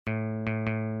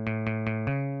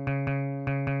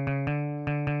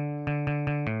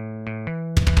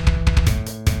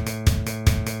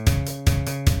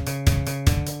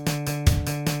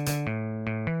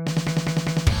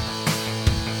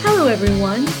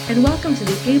everyone, and welcome to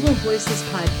the Able Voices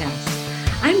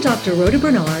podcast. I'm Dr. Rhoda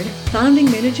Bernard, founding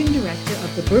managing director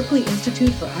of the Berklee Institute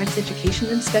for Arts Education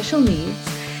and Special Needs,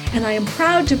 and I am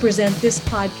proud to present this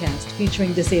podcast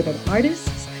featuring disabled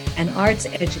artists and arts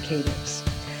educators.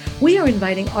 We are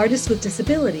inviting artists with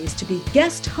disabilities to be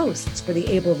guest hosts for the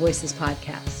Able Voices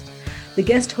podcast. The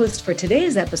guest host for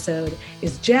today's episode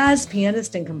is jazz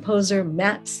pianist and composer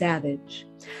Matt Savage.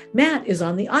 Matt is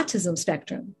on the autism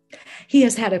spectrum. He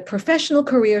has had a professional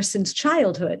career since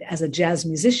childhood as a jazz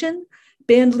musician,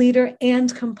 bandleader,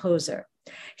 and composer.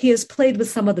 He has played with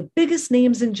some of the biggest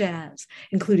names in jazz,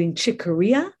 including Chick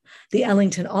Corea, the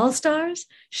Ellington All-Stars,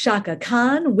 Chaka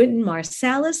Khan, Wynton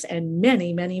Marsalis, and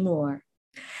many, many more.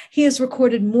 He has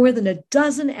recorded more than a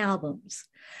dozen albums.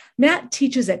 Matt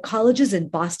teaches at colleges in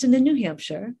Boston and New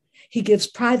Hampshire. He gives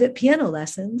private piano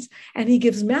lessons, and he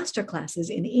gives master classes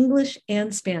in English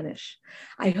and Spanish.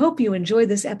 I hope you enjoy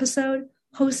this episode,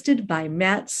 hosted by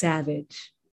Matt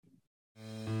Savage.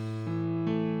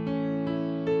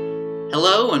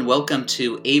 Hello, and welcome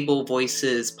to Able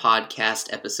Voices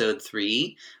Podcast Episode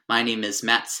 3. My name is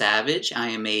Matt Savage. I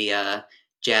am a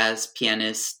jazz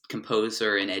pianist,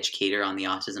 composer, and educator on the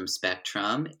autism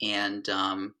spectrum, and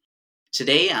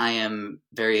today I am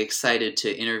very excited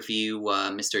to interview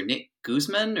Mr. Nick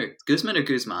Gusman, or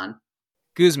Guzman?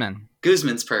 Guzman.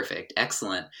 Guzman's perfect.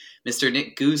 Excellent. Mr.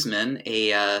 Nick Gusman,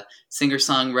 a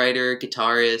singer-songwriter,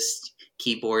 guitarist,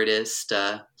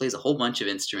 keyboardist, plays a whole bunch of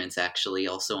instruments actually,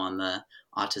 also on the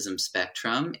autism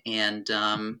spectrum. And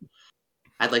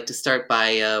I'd like to start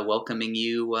by welcoming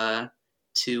you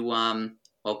to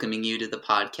the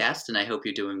podcast, and I hope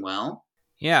you're doing well.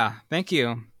 Yeah, thank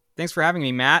you. Thanks for having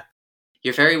me, Matt.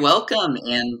 You're very welcome,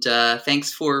 and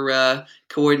thanks for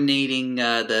coordinating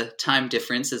the time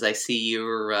difference, as I see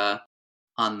you're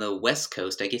on the West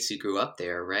Coast. I guess you grew up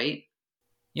there, right?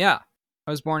 Yeah,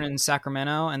 I was born in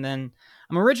Sacramento, and then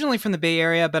I'm originally from the Bay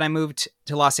Area, but I moved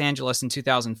to Los Angeles in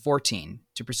 2014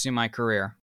 to pursue my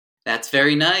career. That's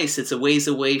very nice. It's a ways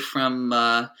away from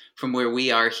where we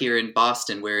are here in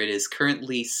Boston, where it is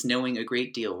currently snowing a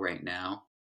great deal right now.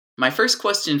 My first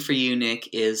question for you, Nick,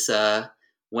 is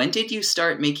when did you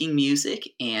start making music,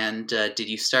 and did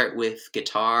you start with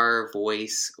guitar,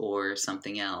 voice, or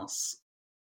something else?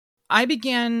 I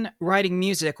began writing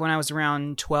music when I was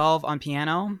around 12 on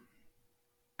piano.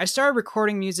 I started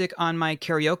recording music on my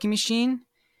karaoke machine,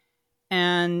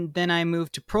 and then I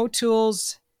moved to Pro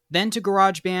Tools, then to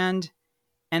GarageBand,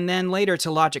 and then later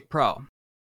to Logic Pro.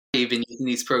 You've been using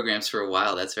these programs for a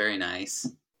while. That's very nice.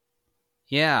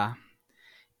 Yeah.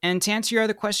 And to answer your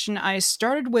other question, I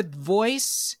started with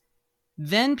voice,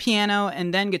 then piano,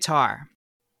 and then guitar.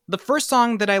 The first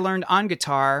song that I learned on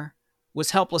guitar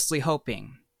was Helplessly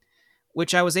Hoping,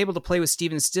 which I was able to play with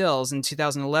Stephen Stills in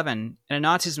 2011 at an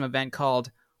autism event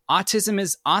called Autism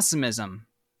is Awesomeism.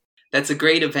 That's a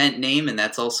great event name, and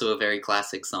that's also a very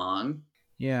classic song.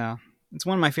 Yeah, it's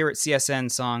one of my favorite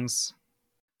CSN songs.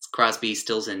 It's Crosby,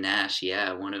 Stills, and Nash.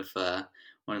 Yeah, one of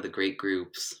the great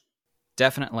groups.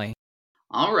 Definitely.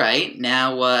 All right.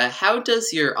 Now, how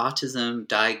does your autism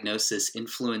diagnosis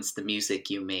influence the music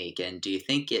you make, and do you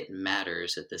think it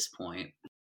matters at this point?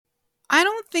 I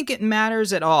don't think it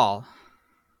matters at all.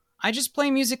 I just play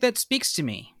music that speaks to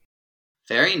me.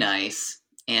 Very nice.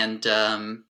 And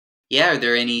are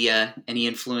there any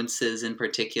influences in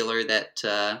particular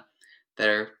that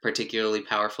are particularly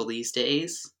powerful these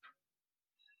days?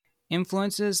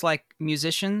 Influences like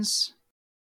musicians?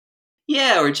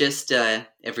 Yeah, or just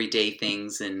everyday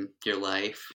things in your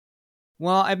life.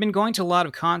 Well, I've been going to a lot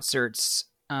of concerts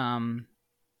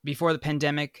before the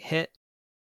pandemic hit.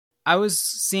 I was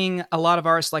seeing a lot of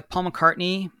artists like Paul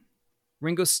McCartney,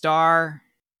 Ringo Starr,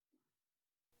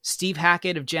 Steve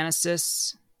Hackett of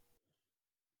Genesis.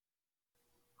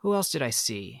 Who else did I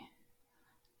see?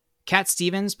 Cat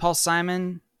Stevens, Paul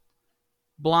Simon,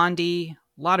 Blondie,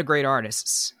 a lot of great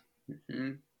artists.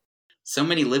 Mm-hmm. So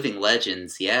many living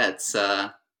legends. Yeah, it's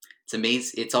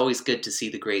amazing. It's always good to see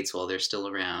the greats while they're still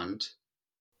around.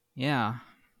 Yeah.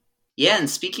 Yeah, and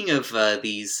speaking of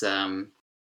these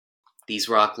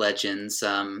rock legends,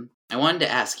 I wanted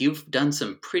to ask, you've done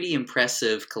some pretty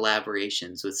impressive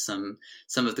collaborations with some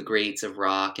of the greats of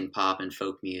rock and pop and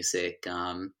folk music.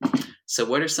 So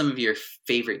what are some of your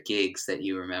favorite gigs that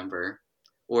you remember,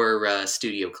 or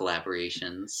studio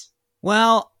collaborations?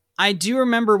 Well, I do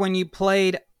remember when you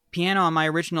played piano on my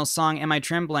original song, Am I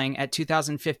Trembling, at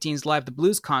 2015's Live the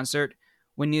Blues concert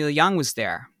when Neil Young was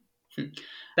there.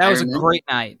 That was a great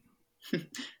night.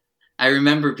 I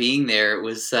remember being there. It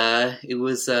was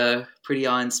a pretty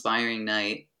awe-inspiring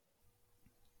night.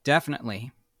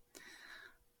 Definitely.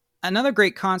 Another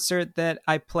great concert that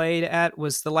I played at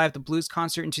was the Live the Blues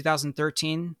concert in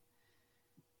 2013.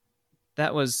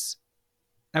 That was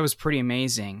pretty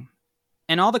amazing.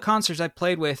 And all the concerts I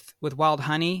played with Wild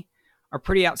Honey are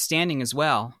pretty outstanding as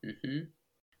well. Mm-hmm.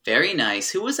 Very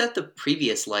nice. Who was at the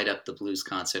previous Light Up the Blues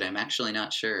concert? I'm actually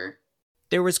not sure.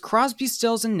 There was Crosby,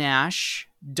 Stills, and Nash,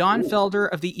 Don Felder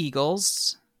of the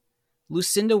Eagles,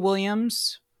 Lucinda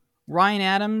Williams, Ryan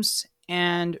Adams,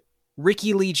 and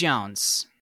Ricky Lee Jones.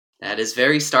 That is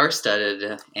very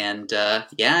star-studded, and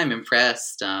I'm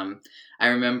impressed. I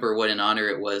remember what an honor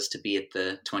it was to be at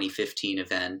the 2015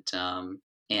 event,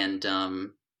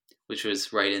 which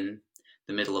was right in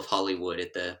the middle of Hollywood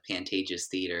at the Pantages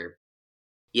Theater.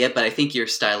 Yeah, but I think your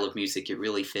style of music, it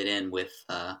really fit in with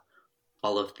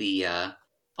all of the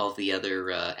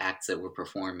other acts that were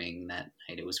performing that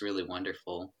night. It was really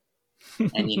wonderful,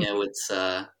 and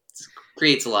it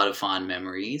creates a lot of fond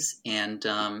memories. And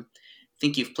I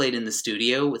think you've played in the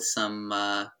studio with some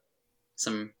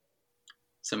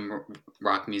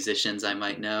rock musicians I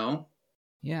might know.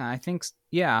 Yeah, I think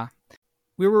yeah.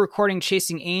 We were recording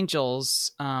 "Chasing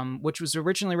Angels," which was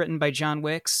originally written by John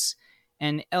Wicks.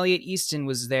 And Elliot Easton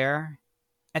was there.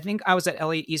 I think I was at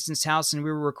Elliot Easton's house and we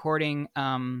were recording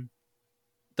the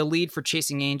lead for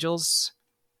Chasing Angels.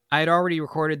 I had already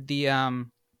recorded the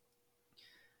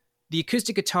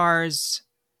acoustic guitars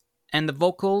and the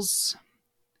vocals.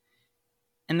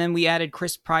 And then we added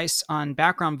Chris Price on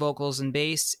background vocals and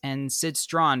bass and Syd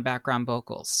Straw on background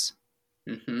vocals.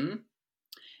 Mm-hmm.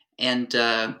 And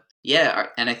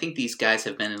and I think these guys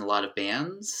have been in a lot of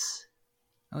bands.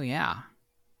 Oh, yeah.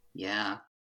 Yeah.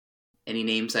 Any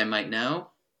names I might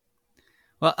know?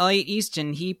 Well, Elliot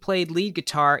Easton, he played lead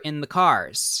guitar in The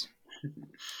Cars.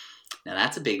 Now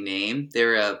that's a big name.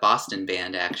 They're a Boston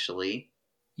band, actually.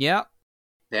 Yep.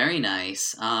 Very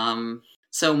nice.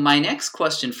 So my next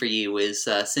question for you is,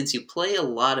 since you play a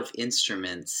lot of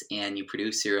instruments and you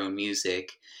produce your own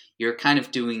music, you're kind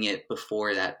of doing it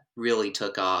before that really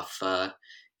took off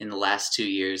in the last 2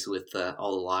 years with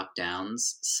all the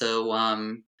lockdowns.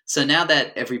 So now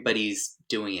that everybody's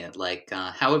doing it,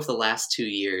 how have the last 2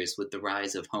 years with the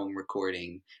rise of home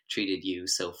recording treated you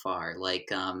so far?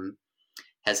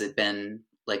 Has it been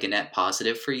a net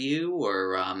positive for you,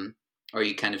 or are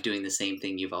you kind of doing the same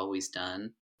thing you've always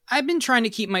done? I've been trying to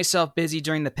keep myself busy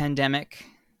during the pandemic.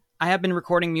 I have been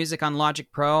recording music on Logic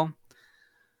Pro.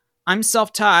 I'm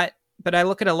self-taught, but I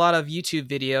look at a lot of YouTube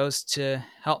videos to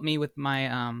help me with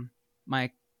my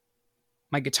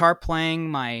my guitar playing,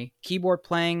 my keyboard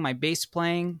playing, my bass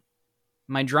playing,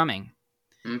 my drumming.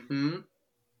 Mm-hmm.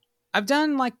 I've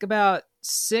done about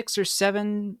 6 or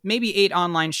 7, maybe 8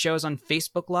 online shows on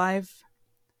Facebook Live.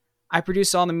 I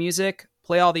produce all the music,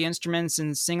 play all the instruments,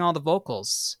 and sing all the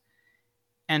vocals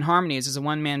and harmonies as a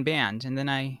one-man band. And then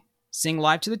I sing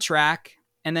live to the track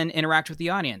and then interact with the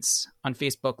audience on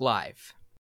Facebook Live.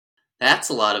 That's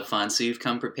a lot of fun. So you've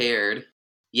come prepared.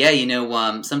 Yeah,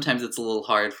 sometimes it's a little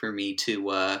hard for me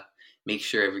to make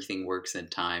sure everything works in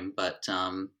time. But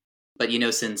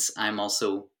since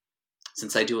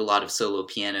I do a lot of solo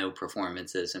piano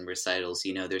performances and recitals,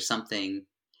 there's something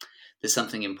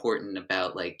important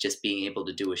about just being able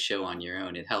to do a show on your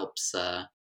own. It helps a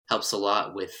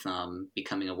lot with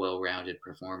becoming a well-rounded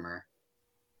performer.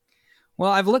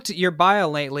 Well, I've looked at your bio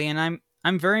lately, and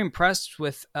I'm very impressed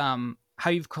with how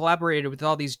you've collaborated with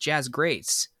all these jazz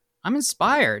greats. I'm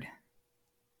inspired.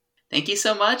 Thank you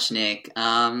so much, Nick.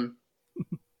 Yeah,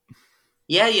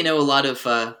 a lot of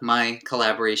my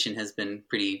collaboration has been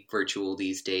pretty virtual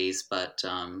these days, but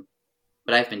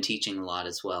I've been teaching a lot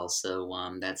as well, so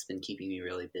that's been keeping me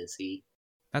really busy.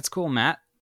 That's cool, Matt.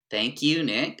 Thank you,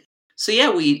 Nick. So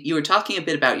yeah, you were talking a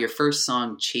bit about your first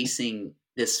song,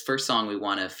 this first song we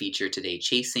want to feature today,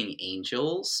 Chasing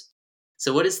Angels.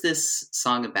 So what is this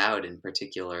song about in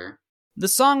particular? The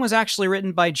song was actually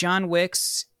written by John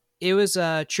Wicks. It was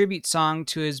a tribute song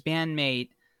to his bandmate,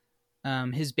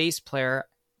 his bass player,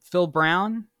 Phil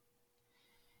Brown.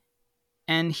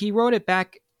 And he wrote it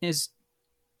back as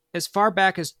far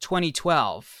back as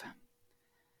 2012.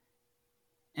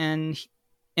 And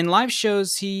in live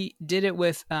shows, he did it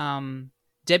with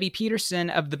Debbie Peterson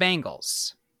of the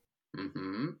Bangles.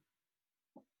 Mm-hmm.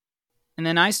 And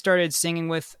then I started singing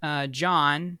with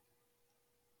John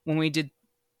when we did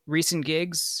recent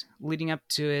gigs leading up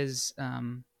to his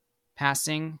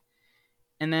passing.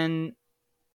 And then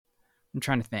I'm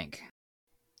trying to think.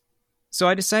 So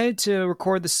I decided to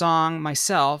record the song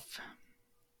myself.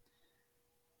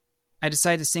 I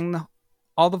decided to sing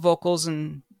all the vocals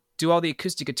and do all the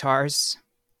acoustic guitars.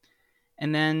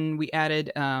 And then we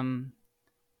added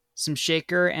some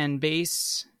shaker and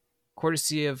bass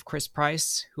courtesy of Chris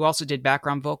Price, who also did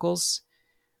background vocals.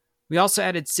 We also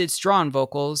added Syd Straw on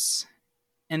vocals,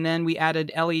 and then we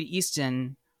added Elliot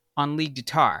Easton on lead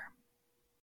guitar.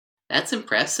 That's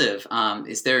impressive.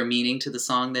 Is there a meaning to the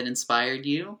song that inspired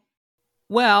you?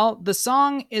 Well, the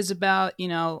song is about,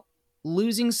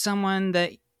 losing someone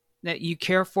that you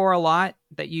care for a lot,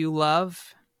 that you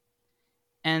love.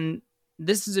 And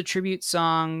this is a tribute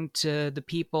song to the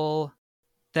people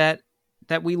that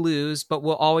we lose, but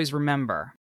will always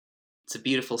remember. It's a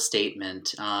beautiful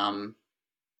statement.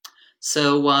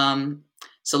 So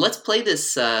let's play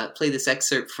this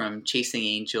excerpt from "Chasing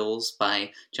Angels"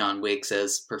 by John Wiggs,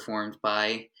 as performed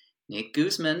by Nick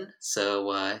Gusman.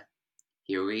 So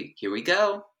here we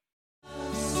go.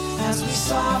 As we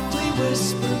softly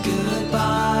whisper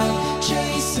goodbye,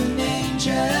 chasing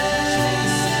angels.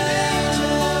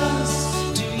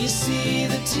 Do you see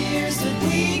the tears that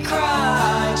we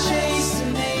cry,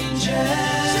 chasing angels?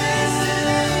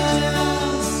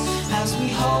 As we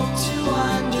hope to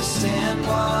understand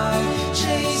why,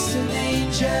 chasing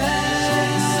angels.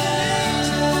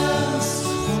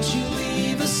 Won't you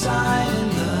leave a sign in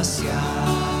the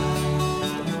sky?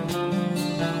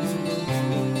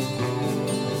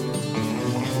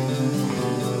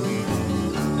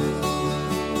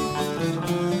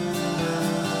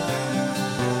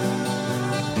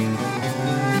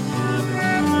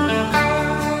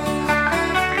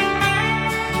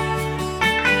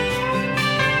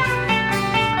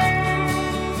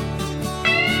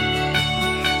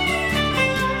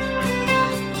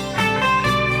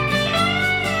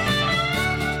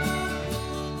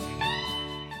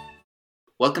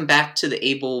 Welcome back to the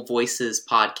Able Voices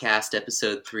podcast,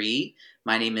 episode 3.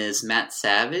 My name is Matt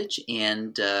Savage,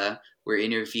 and we're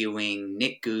interviewing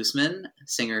Nick Gusman,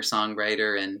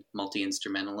 singer-songwriter and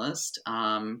multi-instrumentalist.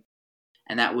 And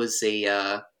that was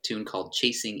a tune called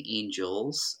 "Chasing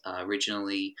Angels,"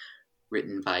 originally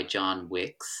written by John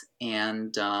Wiggs.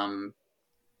 And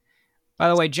by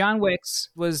the way, John Wiggs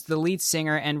was the lead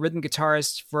singer and rhythm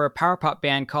guitarist for a power pop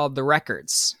band called The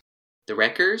Records. The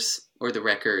Wreckers or The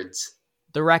Records?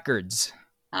 The Records.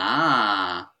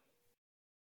 Ah,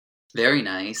 very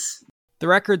nice. The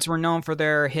Records were known for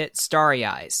their hit Starry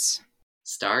Eyes.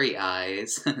 Starry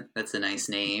Eyes. That's a nice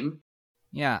name.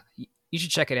 Yeah, you should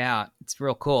check it out. It's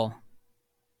real cool.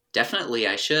 Definitely,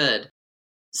 I should.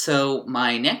 So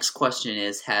my next question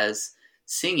is, has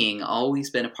singing always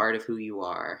been a part of who you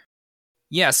are?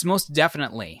 Yes, most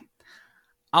definitely.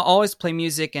 I'll always play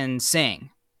music and sing,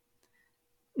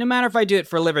 no matter if I do it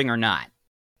for a living or not.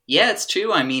 Yeah, it's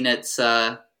true. I mean, it's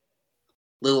a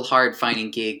little hard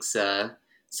finding gigs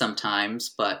sometimes,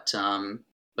 but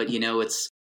it's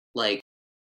like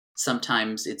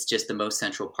sometimes it's just the most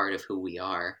central part of who we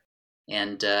are.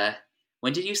 And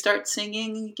when did you start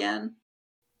singing again?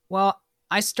 Well,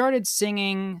 I started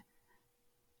singing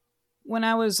when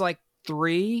I was like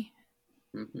 3.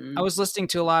 Mm-hmm. I was listening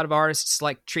to a lot of artists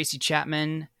like Tracy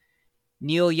Chapman,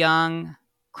 Neil Young,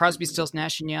 Crosby, Stills,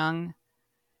 Nash & Young,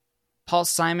 Paul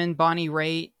Simon, Bonnie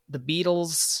Raitt, The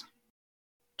Beatles,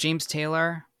 James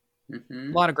Taylor. Mm-hmm.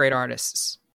 A lot of great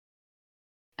artists.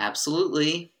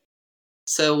 Absolutely.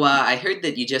 So I heard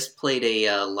that you just played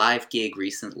a live gig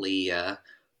recently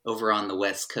over on the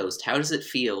West Coast. How does it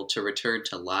feel to return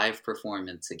to live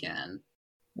performance again?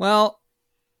 Well,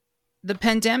 the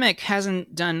pandemic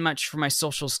hasn't done much for my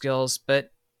social skills,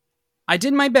 but I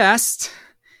did my best.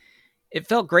 It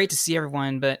felt great to see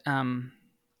everyone, but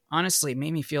honestly, it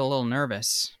made me feel a little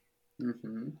nervous.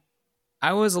 Mm-hmm.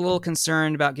 I was a little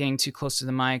concerned about getting too close to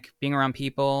the mic, being around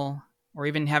people, or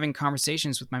even having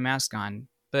conversations with my mask on.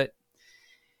 But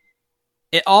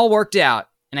it all worked out,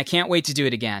 and I can't wait to do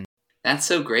it again. That's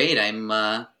so great. I'm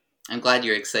glad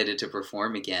you're excited to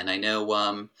perform again. I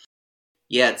know,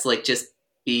 it's like just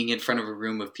being in front of a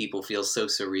room of people feels so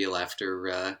surreal after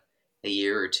a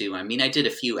year or two. I mean, I did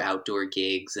a few outdoor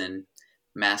gigs and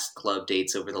masked club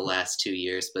dates over the last 2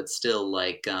 years, but still,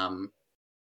 like,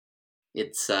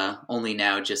 it's only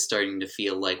now just starting to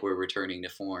feel like we're returning to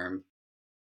form.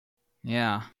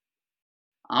 Yeah.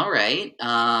 All right.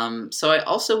 So I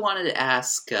also wanted to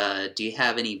ask, do you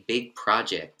have any big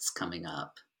projects coming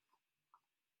up?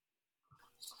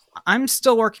 I'm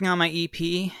still working on my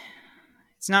EP.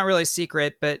 It's not really a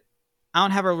secret, but I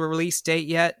don't have a release date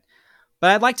yet.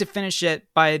 But I'd like to finish it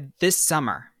by this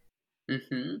summer.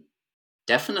 Mm-hmm.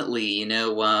 Definitely,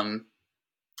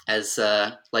 as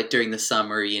like during the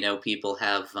summer, people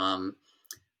have a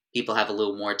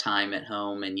little more time at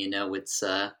home, and it's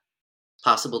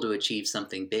possible to achieve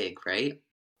something big, right?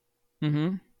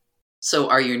 Mm-hmm. So,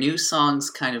 are your new songs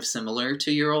kind of similar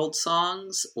to your old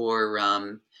songs,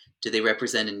 or do they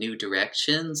represent a new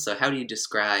direction? So how do you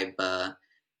describe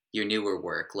your newer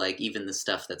work, like even the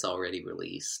stuff that's already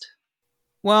released?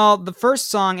 Well, the first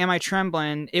song, Am I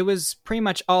Trembling, it was pretty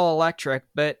much all electric,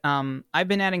 but I've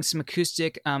been adding some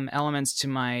acoustic elements to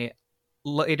my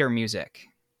later music.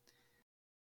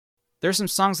 There's some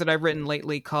songs that I've written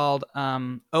lately called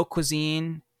Haute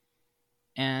Cuisine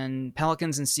and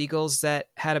Pelicans and Seagulls that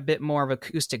had a bit more of an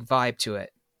acoustic vibe to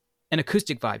it.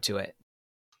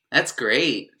 That's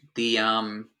great. The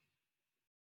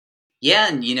yeah,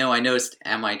 and I noticed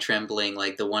Am I Trembling,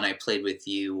 like the one I played with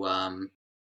you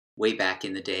way back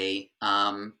in the day.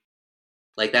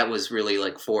 Like that was really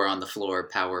like 4 on the floor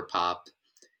power pop,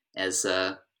 as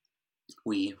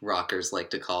we rockers like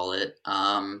to call it.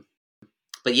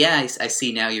 But yeah, I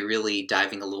see now you're really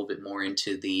diving a little bit more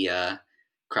into the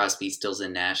Crosby, Stills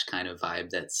and Nash kind of vibe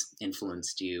that's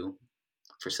influenced you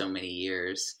for so many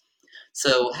years.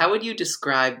 So how would you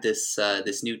describe this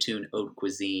new tune, Haute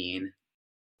Cuisine?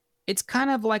 It's kind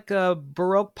of like a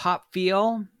Baroque pop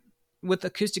feel with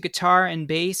acoustic guitar and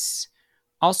bass,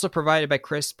 also provided by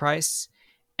Chris Price,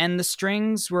 and the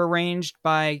strings were arranged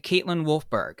by Caitlin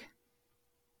Wolfberg.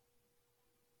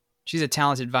 She's a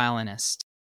talented violinist.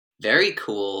 Very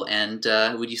cool. And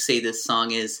would you say this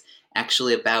song is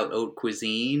actually about haute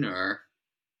cuisine, or?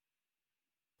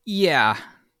 Yeah.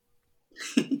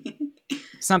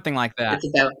 Something like that.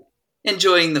 It's about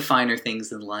enjoying the finer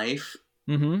things in life.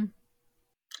 Mm-hmm.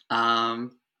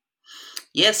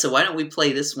 Yeah, so why don't we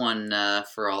play this one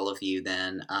for all of you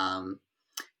then?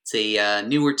 It's a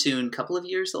newer tune, couple of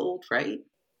years old, right?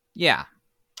 Yeah.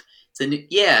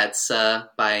 It's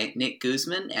by Nick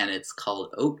Gusman, and it's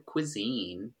called Haute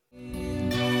Cuisine.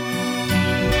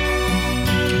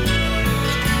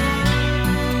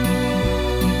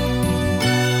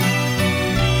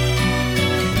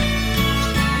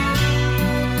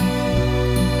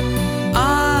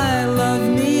 I love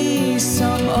me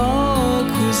some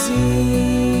haute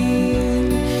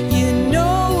cuisine. You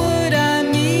know what I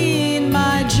mean,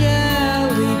 my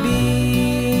jelly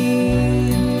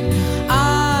bean.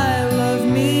 I love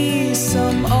me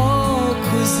some haute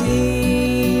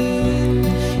cuisine.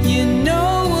 You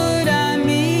know what I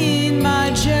mean,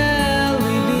 my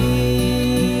jelly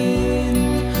bean.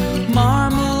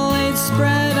 Marmalade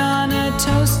spread on a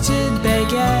toasted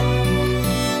baguette.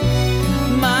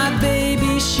 My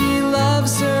baby, she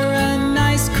loves her a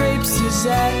nice crepe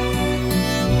Suzette.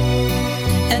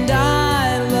 And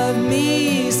I love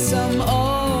me some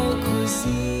haute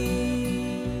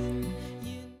cuisine.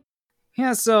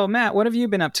 Yeah, so Matt, what have you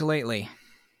been up to lately?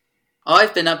 Oh,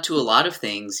 I've been up to a lot of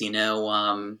things.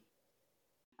 I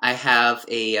have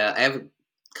a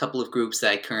couple of groups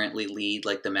that I currently lead,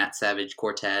 like the Matt Savage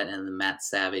Quartet and the Matt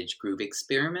Savage Groove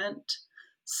Experiment.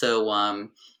 So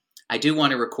I do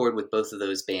want to record with both of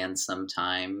those bands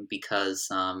sometime because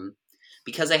I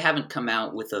haven't come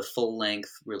out with a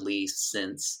full-length release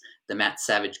since the Matt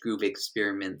Savage Groove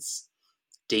Experiment's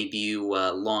debut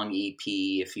long EP,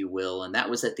 if you will, and that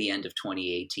was at the end of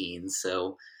 2018.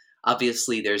 So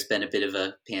obviously there's been a bit of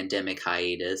a pandemic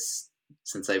hiatus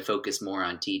since I focused more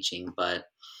on teaching, but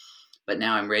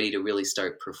now I'm ready to really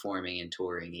start performing and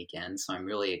touring again, so I'm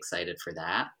really excited for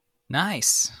that.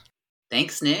 Nice.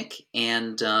 Thanks, Nick.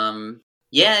 And I've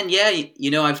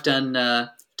done a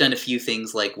few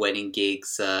things like wedding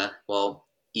gigs. While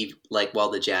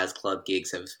the jazz club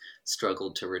gigs have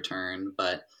struggled to return,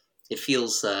 but it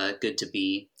feels good to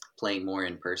be playing more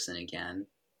in person again.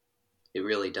 It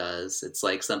really does. It's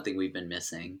like something we've been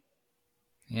missing.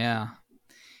 Yeah.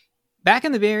 Back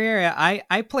in the Bay Area,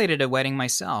 I played at a wedding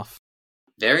myself.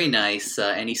 Very nice.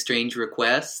 Any strange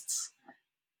requests?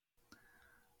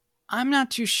 I'm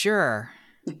not too sure.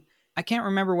 I can't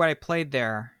remember what I played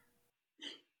there.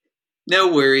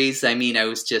 No worries. I mean, I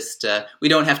was just, we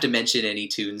don't have to mention any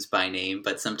tunes by name,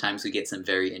 but sometimes we get some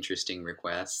very interesting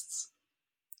requests.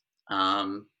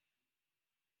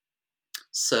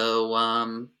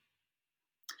 So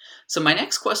my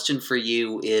next question for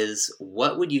you is,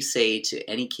 what would you say to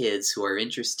any kids who are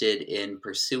interested in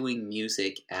pursuing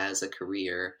music as a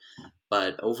career,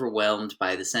 but overwhelmed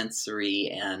by the sensory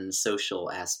and social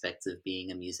aspects of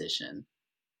being a musician?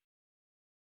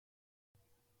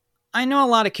 I know a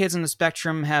lot of kids on the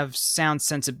spectrum have sound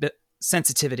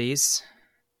sensitivities,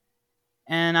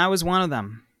 and I was one of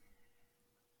them.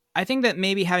 I think that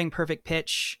maybe having perfect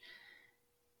pitch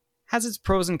has its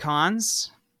pros and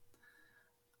cons.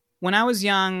 When I was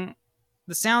young,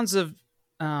 the sounds of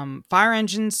fire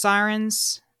engines,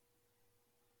 sirens,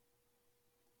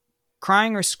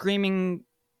 crying or screaming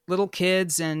little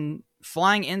kids, and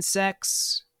flying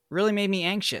insects really made me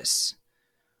anxious.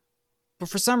 But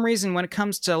for some reason, when it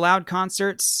comes to loud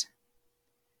concerts,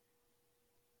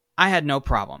 I had no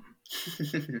problem.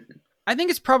 I think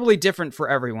it's probably different for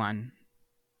everyone.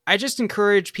 I just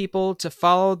encourage people to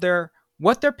follow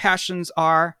what their passions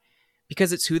are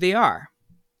because it's who they are.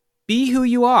 Be who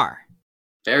you are.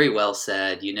 Very well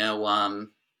said.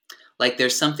 Like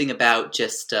there's something about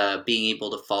just being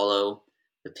able to follow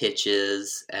the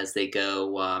pitches as they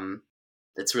go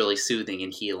that's really soothing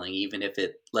and healing, even if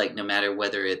it, like, no matter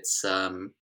whether it's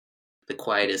the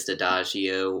quietest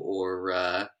adagio or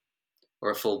a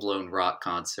full-blown rock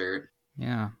concert.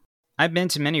 Yeah. I've been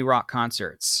to many rock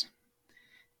concerts.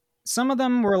 Some of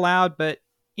them were loud, but,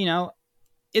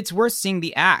 it's worth seeing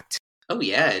the act. Oh,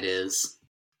 yeah, it is.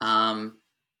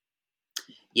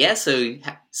 Yeah,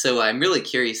 so I'm really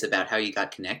curious about how you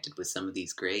got connected with some of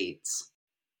these greats.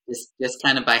 Just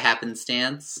kind of by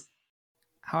happenstance?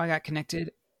 How I got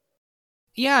connected?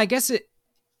 Yeah, I guess it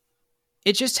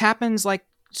just happens like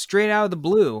straight out of the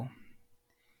blue.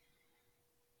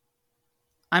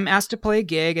 I'm asked to play a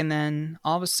gig, and then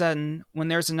all of a sudden, when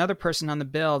there's another person on the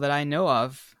bill that I know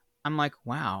of, I'm like,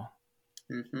 wow.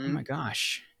 Mm-hmm. Oh my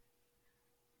gosh.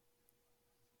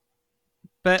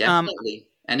 But definitely.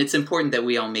 And it's important that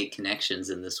we all make connections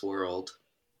in this world.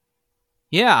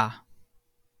 Yeah.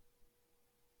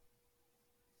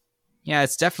 Yeah,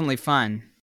 it's definitely fun.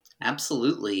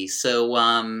 Absolutely. So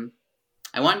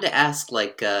I wanted to ask,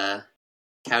 like,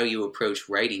 how you approach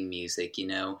writing music,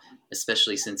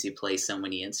 especially since you play so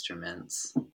many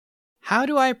instruments. How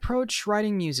do I approach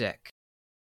writing music?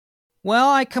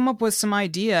 Well, I come up with some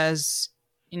ideas,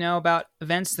 about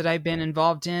events that I've been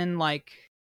involved in, like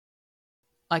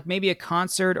maybe a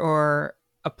concert or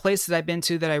a place that I've been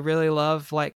to that I really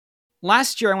love. Like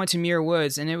last year I went to Muir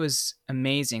Woods and it was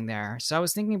amazing there. So I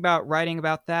was thinking about writing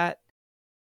about that.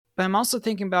 But I'm also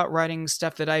thinking about writing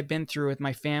stuff that I've been through with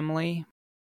my family.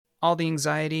 All the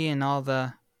anxiety and all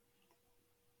the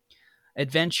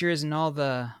adventures and all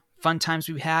the fun times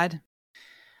we've had.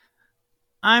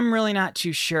 I'm really not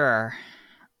too sure.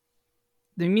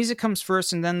 The music comes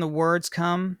first and then the words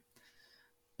come.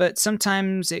 But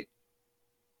sometimes it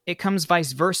comes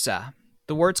vice versa.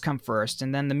 The words come first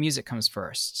and then the music comes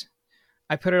first.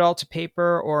 I put it all to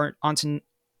paper or onto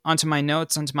my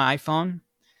notes, onto my iPhone.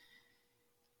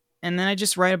 And then I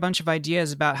just write a bunch of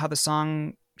ideas about how the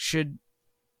song should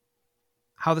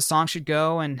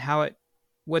go and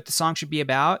what the song should be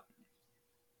about.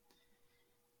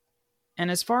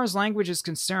 And as far as language is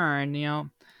concerned,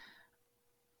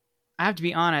 I have to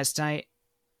be honest, I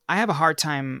have a hard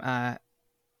time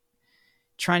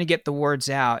trying to get the words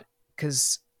out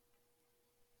because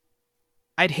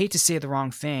I'd hate to say the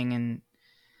wrong thing, and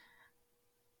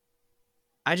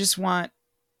I just want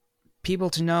people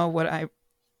to know what I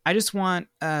just want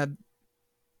the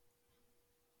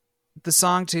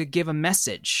song to give a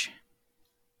message,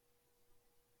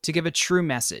 to give a true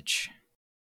message.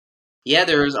 Yeah,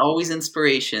 there's always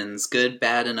inspirations, good,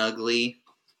 bad, and ugly.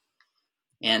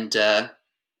 And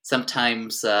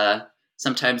sometimes the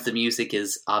music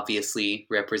obviously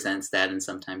represents that, and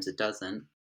sometimes it doesn't.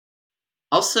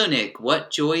 Also, Nick, what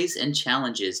joys and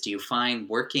challenges do you find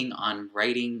working on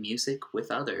writing music with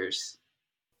others?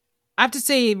 I have to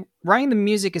say, writing the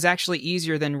music is actually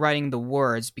easier than writing the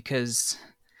words because,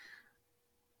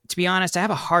 to be honest, I have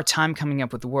a hard time coming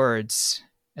up with words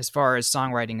as far as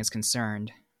songwriting is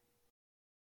concerned.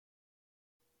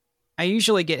 I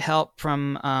usually get help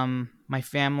from my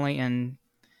family and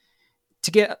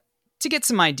to get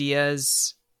some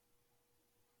ideas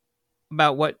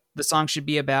about what the song should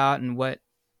be about and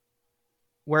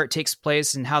where it takes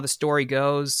place and how the story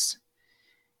goes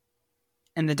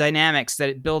and the dynamics that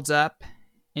it builds up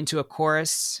into a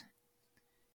chorus.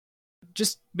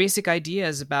 Just basic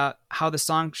ideas about how the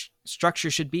song structure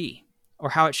should be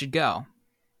or how it should go.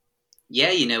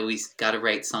 Yeah, we've got to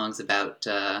write songs about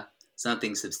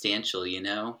something substantial,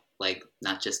 like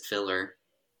not just filler.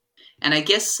 And I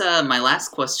guess my last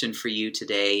question for you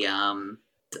today,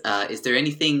 is there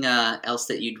anything else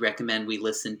that you'd recommend we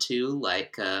listen to,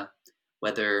 like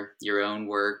whether your own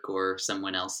work or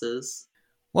someone else's?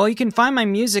 Well, you can find my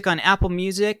music on Apple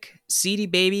Music, CD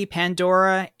Baby,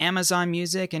 Pandora, Amazon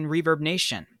Music, and Reverb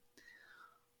Nation.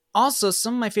 Also,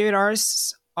 some of my favorite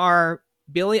artists are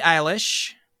Billie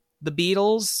Eilish, The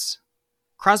Beatles,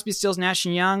 Crosby, Stills, Nash &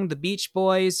 Young, The Beach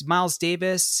Boys, Miles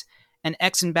Davis, and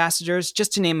Ex-Ambassadors,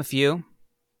 just to name a few.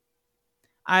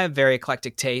 I have very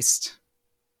eclectic taste.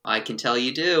 I can tell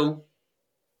you do.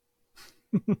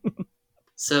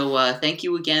 So thank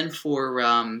you again for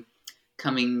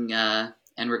coming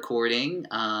and recording.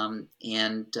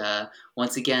 And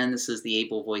once again, this is the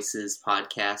Able Voices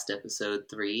podcast, episode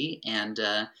 3. And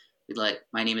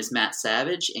my name is Matt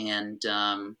Savage, and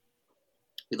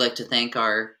we'd like to thank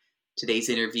our today's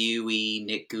interviewee,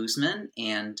 Nick Gusman,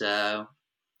 and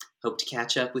hope to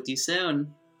catch up with you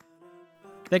soon.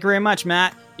 Thank you very much,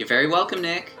 Matt. You're very welcome,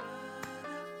 Nick.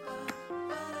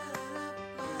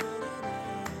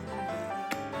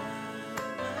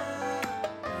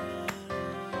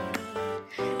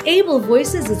 Able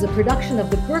Voices is a production of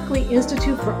the Berklee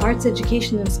Institute for Arts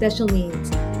Education and Special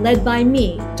Needs, led by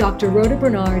me, Dr. Rhoda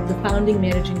Bernard, the founding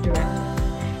managing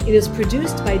director. It is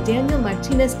produced by Daniel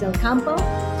Martinez del Campo.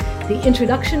 The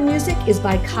introduction music is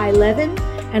by Kai Levin,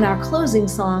 and our closing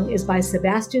song is by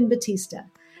Sebastian Batista.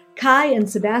 Kai and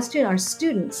Sebastian are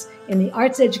students in the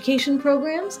arts education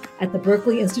programs at the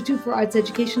Berklee Institute for Arts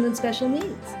Education and Special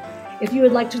Needs. If you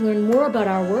would like to learn more about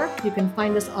our work, you can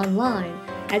find us online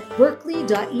at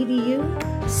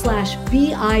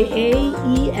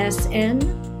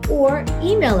berklee.edu/BIAESN or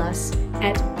email us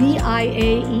at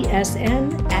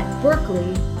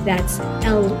BIAESN@Berklee, that's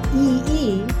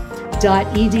LEE.edu.